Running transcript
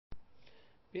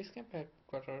Basecamp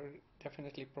Headquarter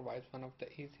definitely provides one of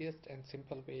the easiest and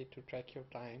simple way to track your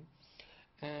time,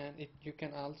 and you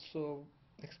can also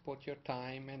export your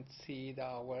time and see the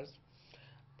hours.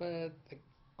 But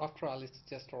after all, it's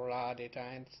just raw data,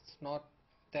 and it's not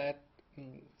that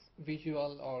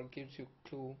visual or gives you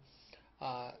clue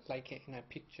like in a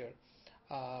picture.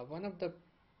 One of the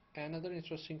Another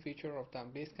interesting feature of the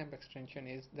Basecamp extension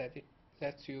is that it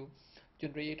lets you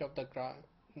generate of the graph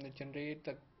generate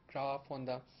the graph on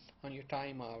your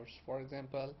time hours. For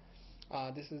example,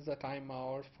 this is the time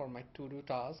hours for my to-do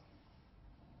task.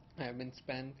 I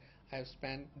have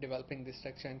spent developing this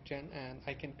extension, and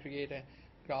I can create a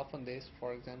graph on this.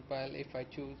 For example, if I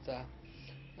choose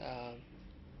uh,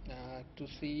 to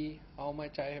see how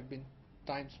much I have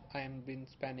been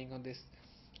spending on this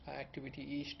activity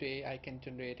each day, I can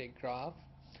generate a graph,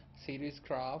 series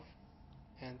graph,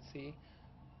 and see,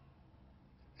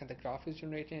 and the graph is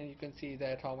generated, and you can see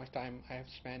that how much time I have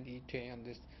spent each day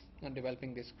on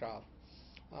developing this graph,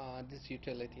 this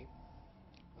utility.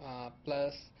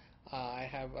 Plus, I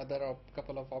have other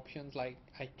couple of options, like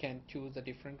I can choose a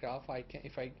different graph.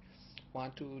 If I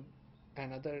want to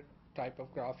another type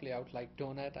of graph layout like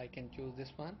donut, I can choose this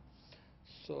one.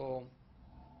 So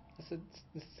it's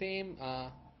the same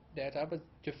data but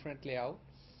different layout.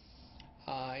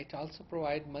 It also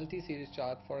provides multi-series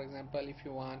chart. For example, if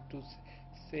you want to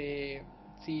say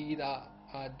see the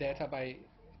data by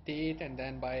date and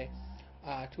then by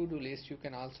to-do list, you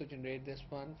can also generate this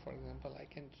one. For example, I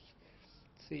can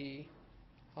see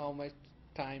how much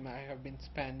time I have been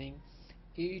spending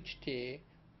each day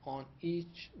on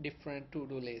each different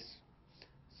to-do list.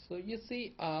 So you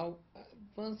see,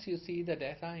 once you see the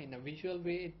data in a visual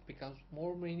way, it becomes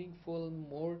more meaningful,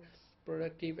 more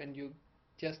productive, and you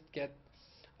just get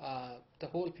the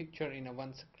whole picture in a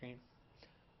one screen.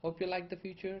 Hope you like the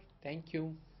feature. Thank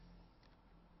you.